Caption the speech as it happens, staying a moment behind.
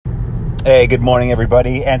Hey, good morning,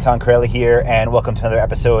 everybody. Anton Kraley here, and welcome to another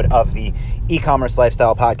episode of the E-commerce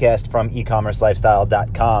Lifestyle Podcast from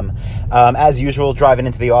ecommercelifestyle.com. As usual, driving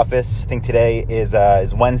into the office. I think today is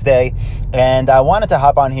Wednesday, and I wanted to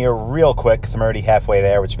hop on here real quick because I'm already halfway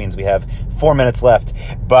there, which means we have 4 minutes left.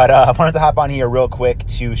 But I wanted to hop on here real quick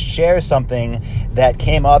to share something that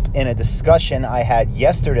came up in a discussion I had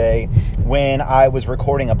yesterday when I was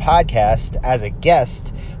recording a podcast as a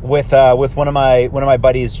guest with one of my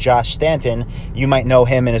buddies, Josh Stanton. You might know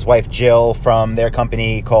him and his wife Jill from their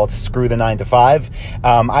company called Screw the 9 to 5.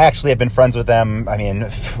 I actually have been friends with them. I mean,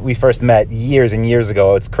 we first met years and years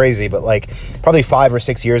ago. It's crazy, but like probably 5 or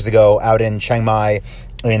 6 years ago out in Chiang Mai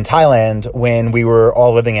in Thailand, when we were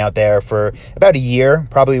all living out there for about a year.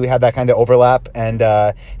 Probably we had that kind of overlap and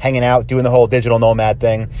hanging out, doing the whole digital nomad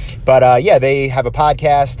thing. But yeah, they have a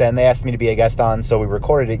podcast and they asked me to be a guest on, so we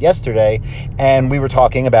recorded it yesterday, and we were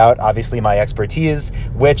talking about obviously my expertise,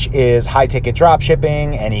 which is high ticket drop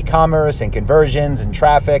shipping and e-commerce and conversions and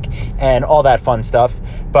traffic and all that fun stuff.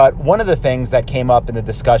 But one of the things that came up in the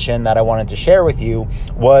discussion that I wanted to share with you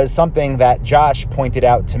was something that Josh pointed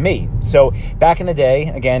out to me. So back in the day,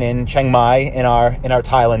 again in Chiang Mai, in our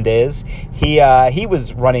Thailand days, he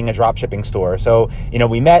was running a drop shipping store. So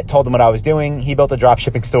we met, told him what I was doing. He built a drop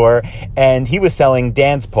shipping store, and he was selling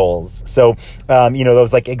dance poles. So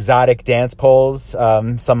those like exotic dance poles.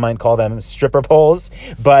 Some might call them stripper poles,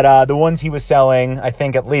 but the ones he was selling, I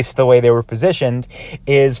think at least the way they were positioned,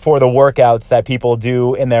 is for the workouts that people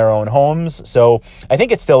do in their own homes. So I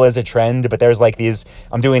think it still is a trend, but there's like these,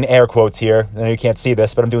 I'm doing air quotes here. I know you can't see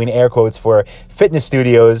this, but I'm doing air quotes for fitness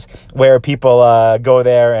studios where people go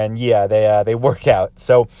there and they work out.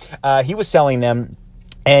 So he was selling them.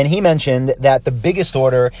 And he mentioned that the biggest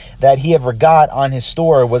order that he ever got on his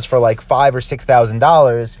store was for like $5,000 or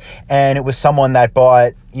 $6,000, and it was someone that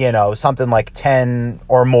bought something like 10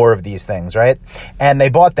 or more of these things, right? And they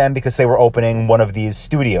bought them because they were opening one of these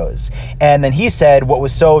studios. And then he said what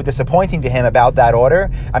was so disappointing to him about that order,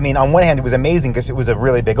 I mean, on one hand, it was amazing because it was a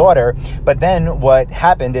really big order, but then what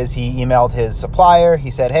happened is he emailed his supplier. He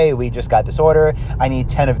said, hey, we just got this order. I need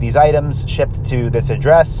 10 of these items shipped to this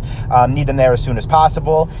address. Need them there as soon as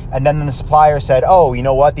possible. And then the supplier said, oh, you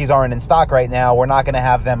know what? These aren't in stock right now. We're not going to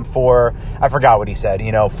have them for, I forgot what he said,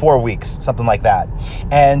 4 weeks, something like that.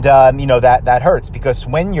 And, that hurts because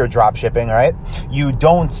when you're drop shipping, right, you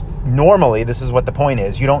don't normally, this is what the point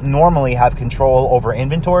is, you don't normally have control over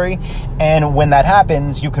inventory. And when that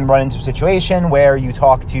happens, you can run into a situation where you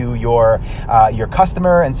talk to your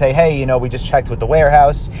customer and say, hey, we just checked with the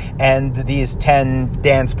warehouse and these 10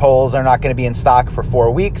 dance poles are not going to be in stock for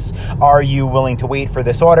 4 weeks. Are you willing to wait for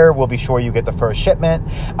this order? We'll be sure you get the first shipment.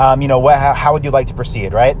 How would you like to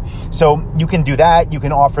proceed, right? So you can do that. You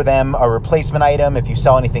can offer them a replacement item if you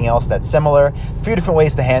sell anything else that's similar. A few different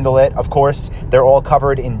ways to handle it. Of course, they're all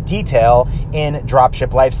covered in detail in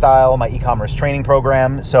Dropship Lifestyle, my e-commerce training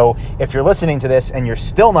program. So if you're listening to this and you're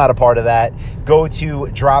still not a part of that, go to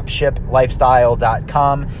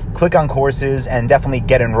dropshiplifestyle.com, click on courses, and definitely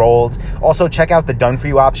get enrolled. Also, check out the done for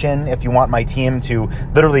you option if you want my team to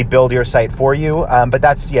literally build your site for you. But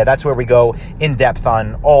that's where we go in depth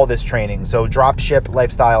on all this training. So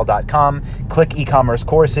dropshiplifestyle.com, click e-commerce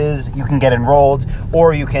courses. You can get enrolled,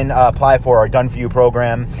 or you can apply for our done for you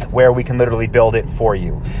program where we can literally build it for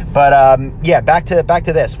you. But back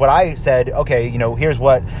to this. What I said, okay, here's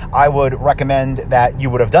what I would recommend that you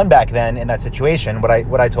would have done back then in that situation. What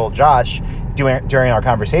I told Josh during our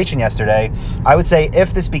conversation yesterday, I would say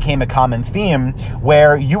if this became a common theme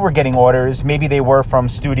where you were getting orders, maybe they were from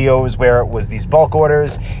studios where it was these bulk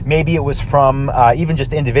orders, maybe it was from even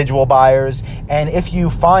just individual buyers, and if you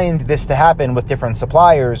find this to happen with different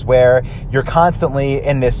suppliers where you're constantly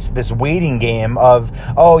in this waiting game of,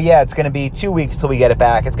 oh yeah, it's going to be 2 weeks till we get it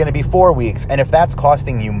back, it's going to be 4 weeks, and if that's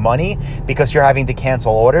costing you money because you're having to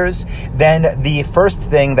cancel orders, then the first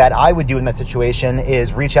thing that I would do in that situation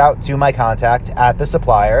is reach out to my contact at the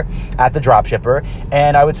supplier, at the dropshipper,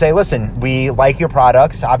 and I would say, listen, we like your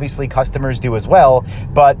products, obviously customers do as well,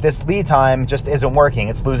 but this lead time just isn't working,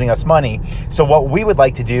 it's losing us money. So what we would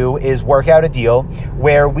like to do is work out a deal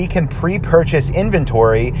where we can pre-purchase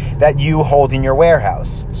inventory that you hold in your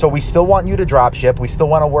warehouse. So we still want you to dropship, we still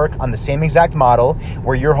want to work on the same exact model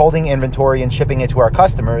where you're holding inventory and shipping it to our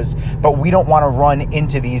customers, but we don't want to run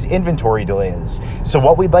into these inventory delays. So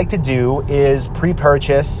what we'd like to do is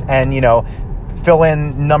pre-purchase and, fill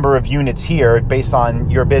in number of units here based on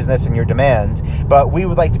your business and your demand, but we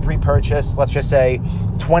would like to pre-purchase, let's just say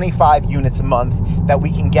 25 units a month that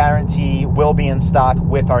we can guarantee will be in stock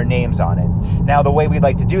with our names on it. Now, the way we'd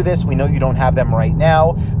like to do this, we know you don't have them right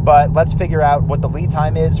now, but let's figure out what the lead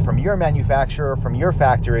time is from your manufacturer, from your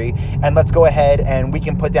factory, and let's go ahead and we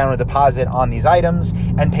can put down a deposit on these items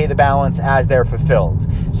and pay the balance as they're fulfilled.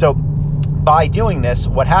 So by doing this,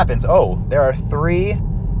 what happens? Oh, there are 3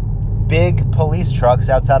 big police trucks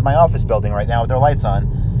outside my office building right now with their lights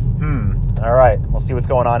on. All right, we'll see what's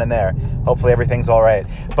going on in there. Hopefully everything's all right.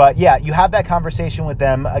 But yeah, you have that conversation with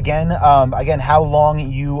them again. How long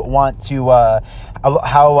you want to, what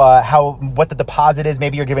the deposit is.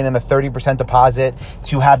 Maybe you're giving them a 30% deposit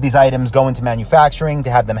to have these items go into manufacturing, to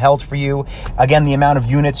have them held for you. Again, the amount of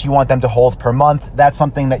units you want them to hold per month. That's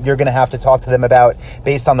something that you're going to have to talk to them about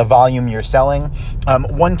based on the volume you're selling.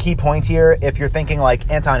 One key point here, if you're thinking like,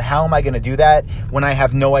 Anton, how am I going to do that when I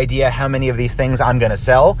have no idea how many of these things I'm going to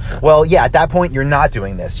sell? Well, yeah, at that point, you're not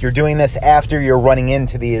doing this. You're doing this after you're running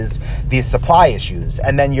into these supply issues,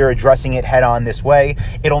 and then you're addressing it head on this way.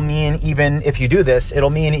 It'll mean, even if you do this, it'll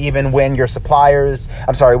mean even when your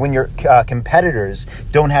when your competitors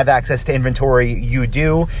don't have access to inventory, you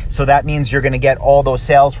do. So that means you're going to get all those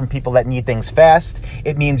sales from people that need things fast.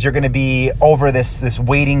 It means you're going to be over this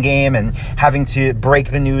waiting game and having to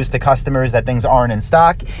break the news to customers that things aren't in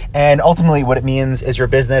stock. And ultimately what it means is your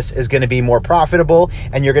business is going to be more profitable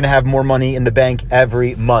and you're going to have more money in the bank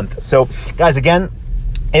every month. So guys, again,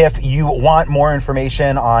 if you want more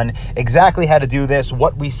information on exactly how to do this,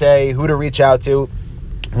 what we say, who to reach out to,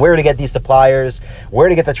 where to get these suppliers, where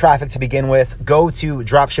to get the traffic to begin with, go to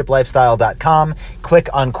dropshiplifestyle.com, click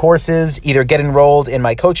on courses, either get enrolled in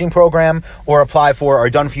my coaching program or apply for our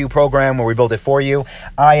Done For You program where we build it for you.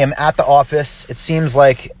 I am at the office. It seems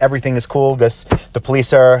like everything is cool because the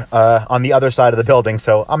police are on the other side of the building.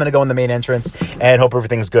 So I'm going to go in the main entrance and hope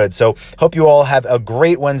everything's good. So hope you all have a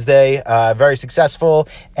great Wednesday, very successful,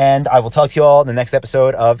 and I will talk to you all in the next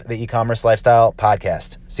episode of the E-Commerce Lifestyle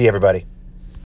Podcast. See you, everybody.